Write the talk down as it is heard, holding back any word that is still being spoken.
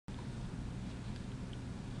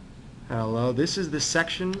Hello, this is the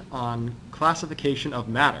section on classification of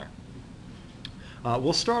matter.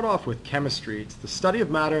 We'll start off with chemistry. It's the study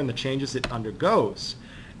of matter and the changes it undergoes.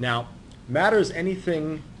 Now, matter is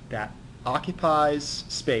anything that occupies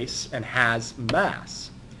space and has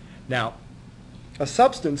mass. Now, a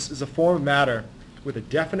substance is a form of matter with a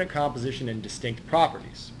definite composition and distinct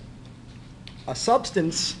properties. A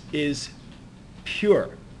substance is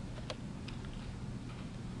pure.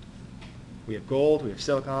 We have gold, we have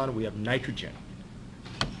silicon, we have nitrogen.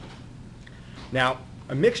 Now,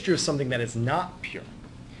 a mixture is something that is not pure.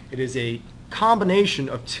 It is a combination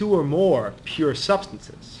of two or more pure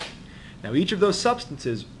substances. Now, each of those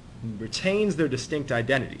substances retains their distinct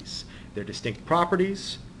identities, their distinct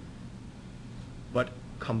properties, but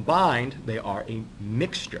combined, they are a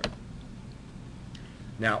mixture.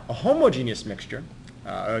 Now, a homogeneous mixture,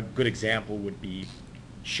 a good example would be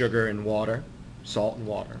sugar and water, salt and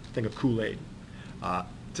water. Think of Kool-Aid.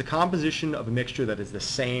 It's a composition of a mixture that is the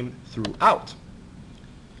same throughout.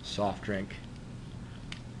 Soft drink,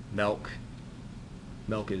 milk.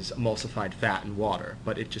 Milk is emulsified fat and water,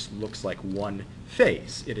 but it just looks like one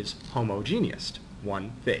phase. It is homogeneous,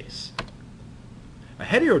 one phase. A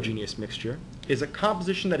heterogeneous mixture is a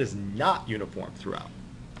composition that is not uniform throughout.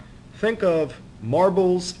 Think of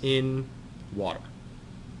marbles in water.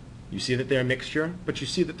 You see that they're a mixture, but you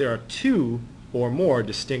see that there are two or more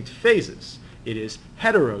distinct phases. It is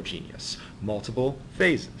heterogeneous, multiple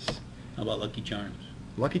phases. How about Lucky Charms?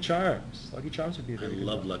 Lucky Charms. Lucky Charms would be a I very good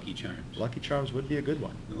love one. Lucky Charms. Lucky Charms would be a good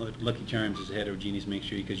one. Lucky Charms is a heterogeneous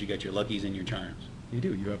mixture because you got your Luckies and your Charms. You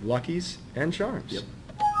do. You have Luckies and Charms. Yep.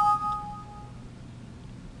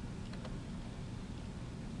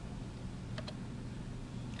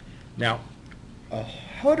 Now, a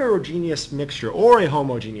heterogeneous mixture or a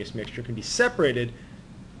homogeneous mixture can be separated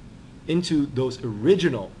into those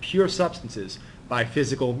original pure substances by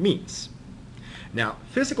physical means. Now,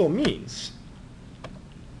 physical means,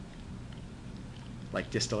 like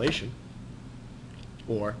distillation,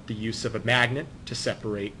 or the use of a magnet to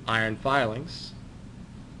separate iron filings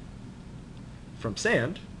from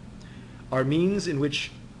sand, are means in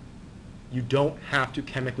which you don't have to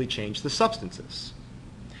chemically change the substances.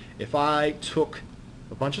 If I took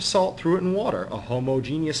a bunch of salt, threw it in water, a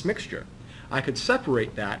homogeneous mixture, I could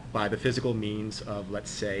separate that by the physical means of,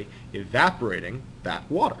 let's say, evaporating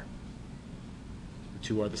that water. The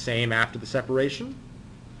two are the same after the separation.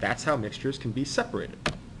 That's how mixtures can be separated.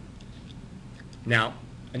 Now,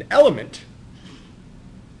 an element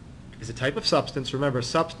is a type of substance. Remember,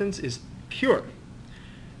 substance is pure.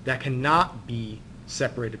 That cannot be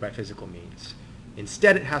separated by physical means.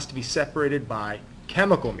 Instead, it has to be separated by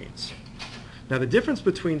chemical means. Now, the difference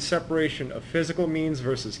between separation of physical means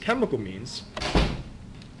versus chemical means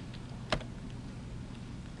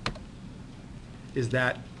is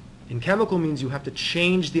that in chemical means you have to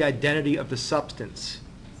change the identity of the substance.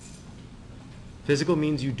 Physical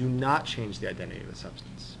means you do not change the identity of the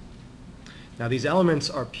substance. Now, these elements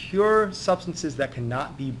are pure substances that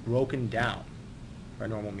cannot be broken down by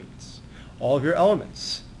normal means. All of your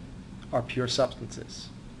elements are pure substances.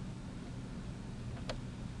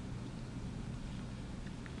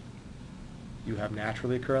 You have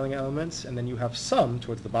naturally occurring elements, and then you have some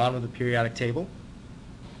towards the bottom of the periodic table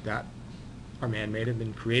that are man-made and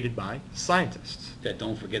been created by scientists.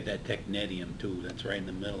 Don't forget that technetium too. That's right in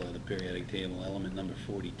the middle of the periodic table, element number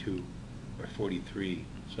 42 or 43.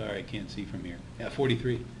 Sorry, I can't see from here. Yeah,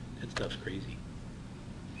 43. That stuff's crazy.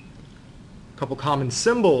 A couple common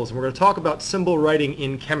symbols, and we're going to talk about symbol writing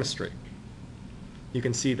in chemistry. You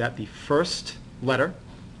can see that the first letter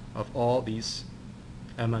of all these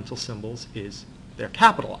elemental symbols is they're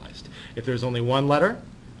capitalized. If there's only one letter,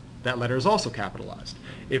 that letter is also capitalized.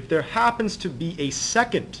 If there happens to be a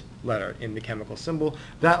second letter in the chemical symbol,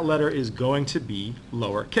 that letter is going to be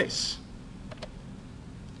lowercase.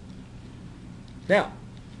 Now,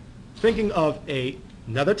 thinking of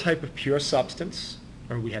another type of pure substance,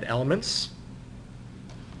 remember we had elements,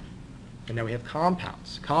 and now we have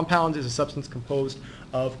compounds. Compounds is a substance composed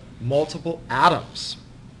of multiple atoms.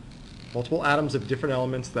 Multiple atoms of different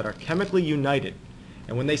elements that are chemically united.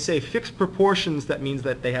 And when they say fixed proportions, that means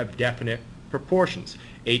that they have definite proportions.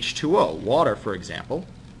 H2O, water for example,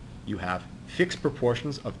 you have fixed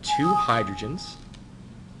proportions of 2 hydrogens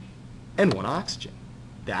and 1 oxygen.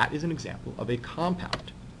 That is an example of a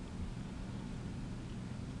compound.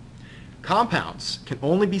 Compounds can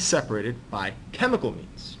only be separated by chemical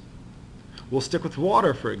means. We'll stick with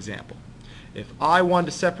water for example. If I wanted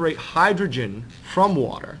to separate hydrogen from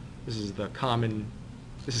water, this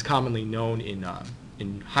is commonly known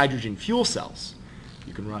in hydrogen fuel cells.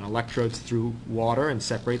 You can run electrodes through water and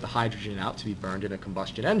separate the hydrogen out to be burned in a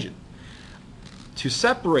combustion engine. To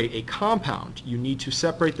separate a compound, you need to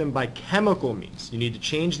separate them by chemical means. You need to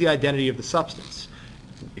change the identity of the substance.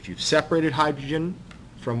 If you've separated hydrogen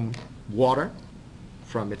from water,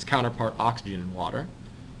 from its counterpart oxygen in water,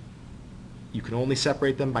 you can only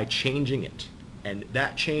separate them by changing it. And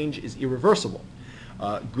that change is irreversible.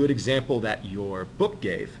 A good example that your book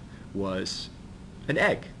gave was an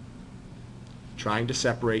egg. Trying to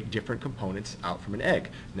separate different components out from an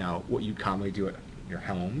egg. Now, what you commonly do at your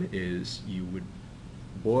home is you would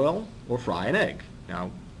boil or fry an egg.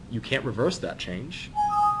 Now, you can't reverse that change.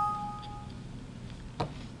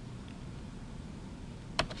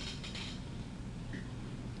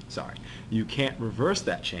 Sorry. You can't reverse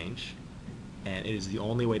that change, and it is the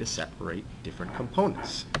only way to separate different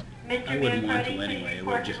components. I wouldn't want to anyway. I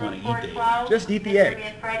would just want to eat the egg. Just eat the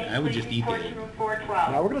egg. I would just eat the egg.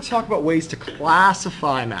 Now we're going to talk about ways to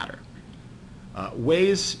classify matter.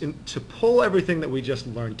 To pull everything that we just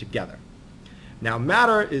learned together. Now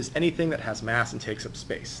matter is anything that has mass and takes up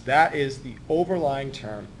space. That is the overlying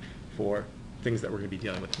term for things that we're going to be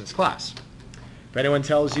dealing with in this class. If anyone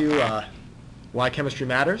tells you why chemistry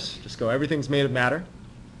matters, just go, everything's made of matter.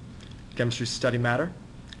 Chemistry study matter.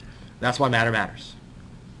 That's why matter matters.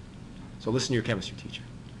 So listen to your chemistry teacher.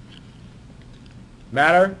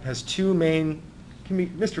 Matter has two main...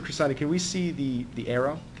 Mr. Crisani, can we see the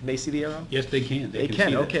arrow? Can they see the arrow? Yes, they can. They can can,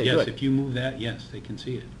 see that. okay, yes, good. If you move that, yes, they can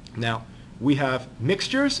see it. Now, we have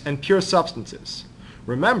mixtures and pure substances.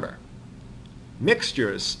 Remember,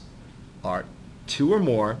 mixtures are two or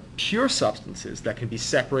more pure substances that can be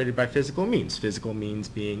separated by physical means. Physical means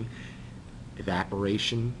being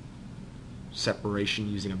evaporation,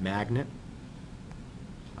 separation using a magnet,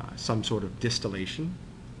 some sort of distillation,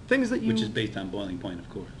 things that you... Which is based on boiling point, of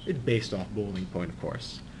course. It's based off boiling point, of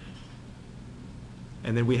course.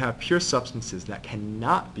 And then we have pure substances that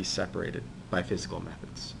cannot be separated by physical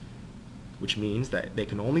methods, which means that they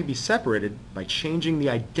can only be separated by changing the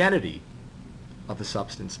identity of the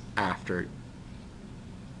substance after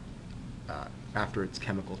its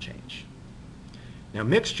chemical change. Now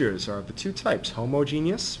mixtures are of the two types,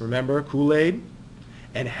 homogeneous, remember Kool-Aid,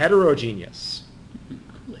 and heterogeneous.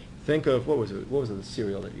 Kool-Aid. Think of, what was the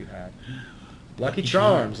cereal that you had? Lucky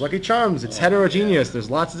Charms. Lucky Charms, it's heterogeneous. Yeah. There's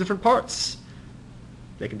lots of different parts.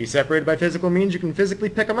 They can be separated by physical means. You can physically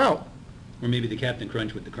pick them out. Or maybe the Captain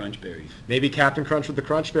Crunch with the Crunch Berries. Maybe Captain Crunch with the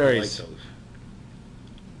Crunch I Berries. like those.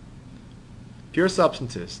 Pure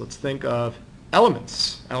substances. Let's think of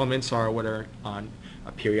elements. Elements are what are on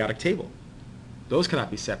a periodic table. Those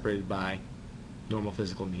cannot be separated by normal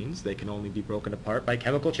physical means. They can only be broken apart by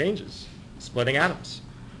chemical changes, splitting atoms.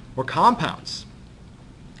 Or compounds.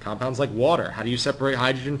 Compounds like water. How do you separate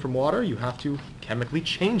hydrogen from water? You have to chemically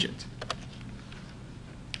change it.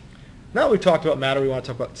 Now that we've talked about matter, we want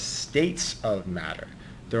to talk about states of matter.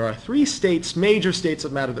 There are three states, major states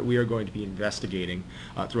of matter that we are going to be investigating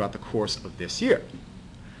throughout the course of this year.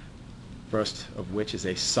 First of which is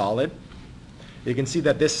a solid. You can see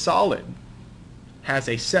that this solid has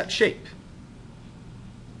a set shape.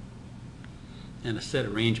 And a set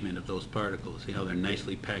arrangement of those particles. See how they're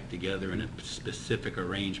nicely packed together in a specific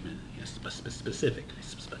arrangement. Yes, specific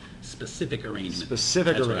arrangement.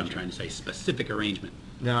 Specific That's what I'm arrangement. trying to say. Specific arrangement.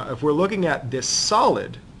 Now, if we're looking at this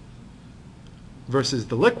solid versus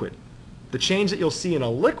the liquid, the change that you'll see in a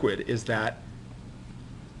liquid is that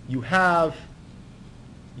you have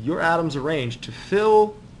your atoms arranged to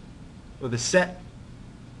fill with a set,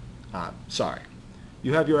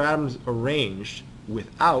 you have your atoms arranged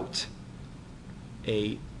without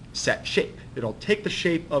a set shape. It'll take the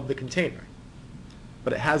shape of the container,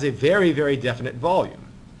 but it has a very, very definite volume.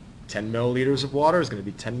 10 milliliters of water is going to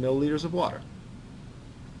be 10 milliliters of water.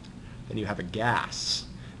 Then you have a gas.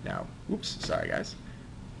 Now, oops, sorry guys.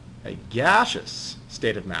 A gaseous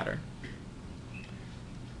state of matter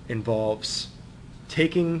involves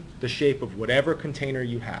taking the shape of whatever container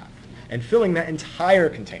you have and filling that entire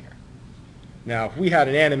container. Now, if we had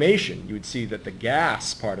an animation, you would see that the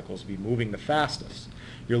gas particles would be moving the fastest.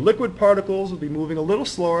 Your liquid particles would be moving a little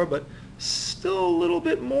slower, but still a little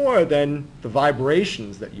bit more than the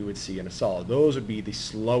vibrations that you would see in a solid. Those would be the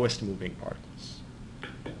slowest moving particles.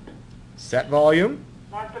 Set volume.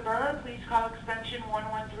 Martha Burrow, please call extension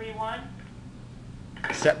 1131.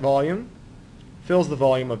 Set volume fills the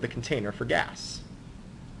volume of the container for gas.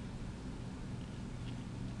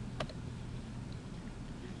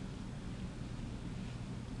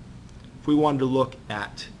 If we wanted to look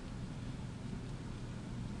at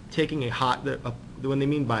taking a hot, when they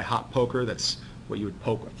mean by hot poker, that's what you would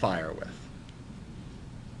poke a fire with.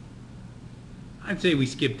 I'd say we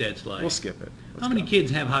skip that slide. We'll skip it. Let's How many go.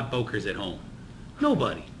 kids have hot pokers at home?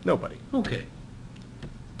 Nobody. Nobody. Okay.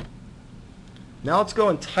 Now let's go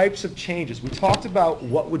on types of changes. We talked about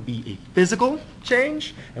what would be a physical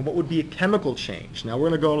change and what would be a chemical change. Now we're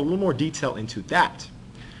going to go in a little more detail into that.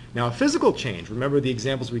 Now a physical change, remember the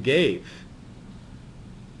examples we gave.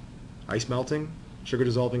 Ice melting, sugar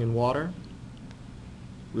dissolving in water.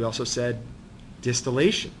 We also said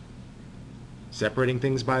distillation, separating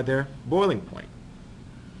things by their boiling point.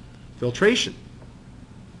 Filtration.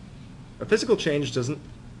 A physical change doesn't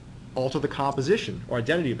alter the composition or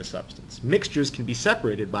identity of a substance. Mixtures can be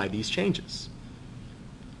separated by these changes.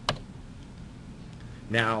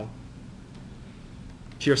 Now,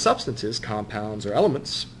 pure substances, compounds, or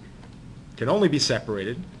elements can only be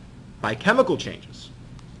separated by chemical changes.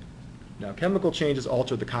 Now, chemical changes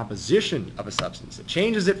alter the composition of a substance. It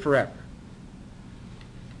changes it forever.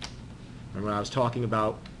 Remember when I was talking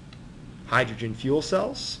about hydrogen fuel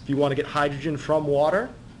cells? If you want to get hydrogen from water,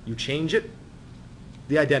 you change it,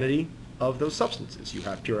 the identity of those substances. You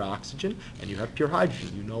have pure oxygen and you have pure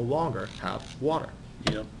hydrogen. You no longer have water.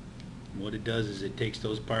 Yep. What it does is it takes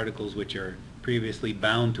those particles which are previously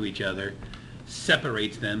bound to each other,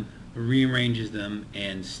 separates them, rearranges them,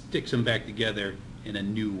 and sticks them back together in a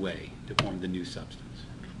new way to form the new substance.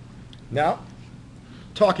 Now,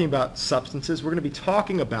 talking about substances, we're going to be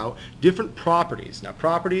talking about different properties. Now,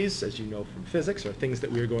 properties, as you know from physics, are things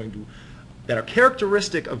that we are going to, that are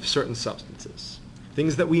characteristic of certain substances.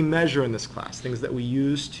 Things that we measure in this class, things that we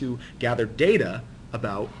use to gather data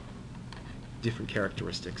about different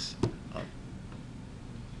characteristics of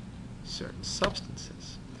certain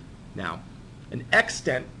substances. Now, an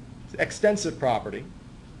extensive property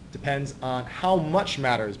depends on how much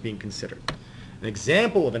matter is being considered. An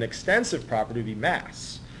example of an extensive property would be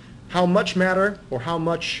mass. How much matter or how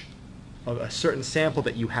much of a certain sample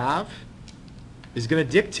that you have is going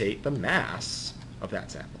to dictate the mass of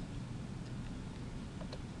that sample.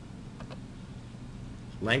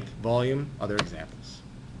 Length, volume, other examples.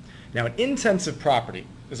 Now, an intensive property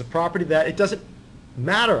is a property that it doesn't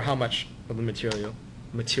matter how much of the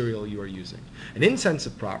material you are using. An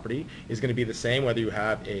intensive property is going to be the same whether you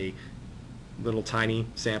have a little tiny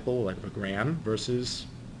sample like a gram versus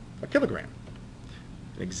a kilogram.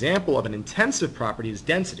 An example of an intensive property is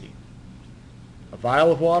density. A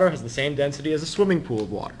vial of water has the same density as a swimming pool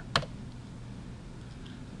of water.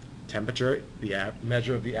 Temperature, the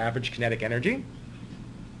measure of the average kinetic energy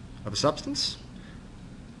of a substance.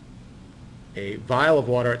 A vial of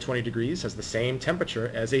water at 20 degrees has the same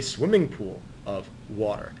temperature as a swimming pool of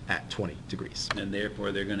water at 20 degrees. And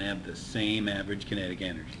therefore, they're going to have the same average kinetic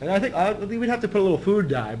energy. And I think we'd have to put a little food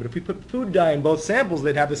dye, but if we put food dye in both samples,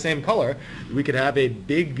 they'd have the same color. We could have a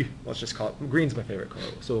big, let's just call it, green's my favorite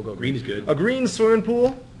color, so we'll go green. Green's good. A green swimming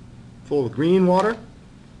pool full of green water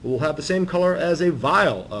will have the same color as a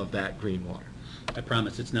vial of that green water. I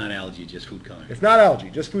promise it's not algae, just food coloring. It's not algae,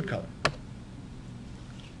 just food color.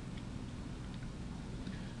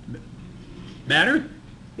 Matter?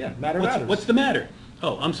 Yeah, matter matters. What's the matter?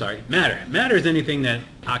 Oh, I'm sorry. Matter. Matter is anything that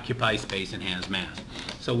occupies space and has mass.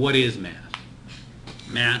 So what is mass?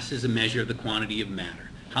 Mass is a measure of the quantity of matter.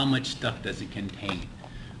 How much stuff does it contain?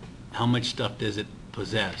 How much stuff does it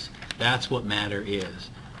possess? That's what matter is.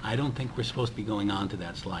 I don't think we're supposed to be going on to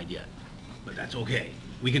that slide yet, but that's okay.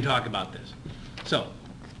 We can talk about this. So,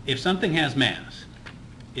 if something has mass,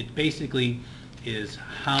 it basically is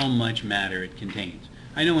how much matter it contains.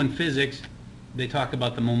 I know in physics, they talk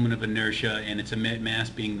about the moment of inertia and it's a mass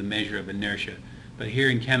being the measure of inertia. But here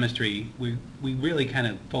in chemistry, we really kind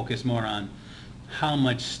of focus more on how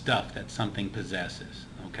much stuff that something possesses,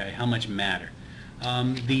 okay? How much matter.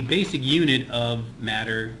 The basic unit of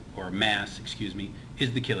matter, or mass, excuse me,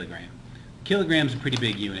 is the kilogram. Kilogram's a pretty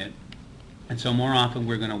big unit, and so more often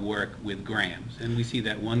we're going to work with grams. And we see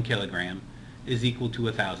that 1 kilogram is equal to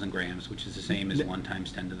 1,000 grams, which is the same as 1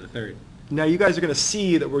 times 10 to the third. Now you guys are going to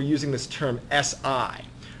see that we're using this term SI.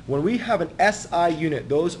 When we have an SI unit,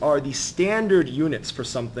 those are the standard units for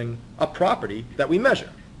something, a property that we measure.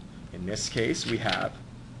 In this case, we have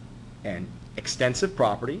an extensive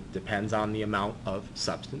property, depends on the amount of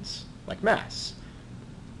substance, like mass.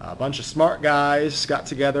 A bunch of smart guys got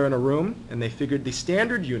together in a room and they figured the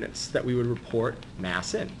standard units that we would report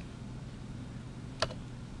mass in.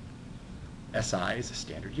 SI is a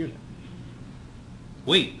standard unit.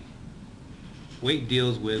 Weight. Weight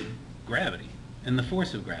deals with gravity and the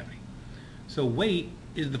force of gravity. So weight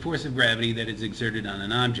is the force of gravity that is exerted on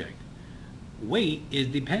an object. Weight is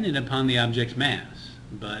dependent upon the object's mass,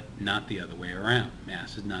 but not the other way around.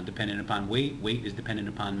 Mass is not dependent upon weight. Weight is dependent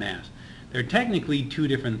upon mass. They're technically two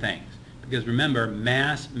different things, because remember,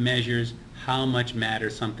 mass measures how much matter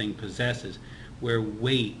something possesses, where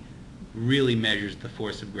weight really measures the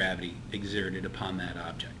force of gravity exerted upon that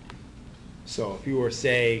object. So if you were,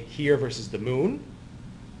 say, here versus the moon,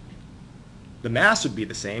 the mass would be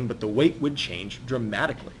the same, but the weight would change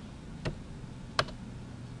dramatically.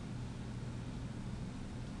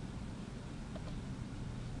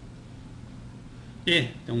 Yeah,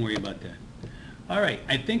 don't worry about that. All right,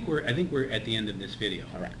 I think we're at the end of this video.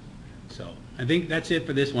 All right. So I think that's it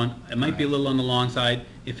for this one. It might be a little on the long side.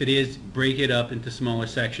 If it is, break it up into smaller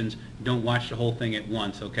sections. Don't watch the whole thing at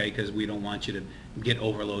once, okay? Because we don't want you to get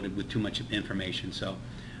overloaded with too much information. So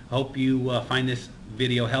hope you find this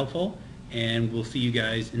video helpful, and we'll see you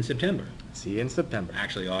guys in September. See you in September.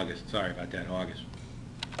 Actually, August. Sorry about that, August.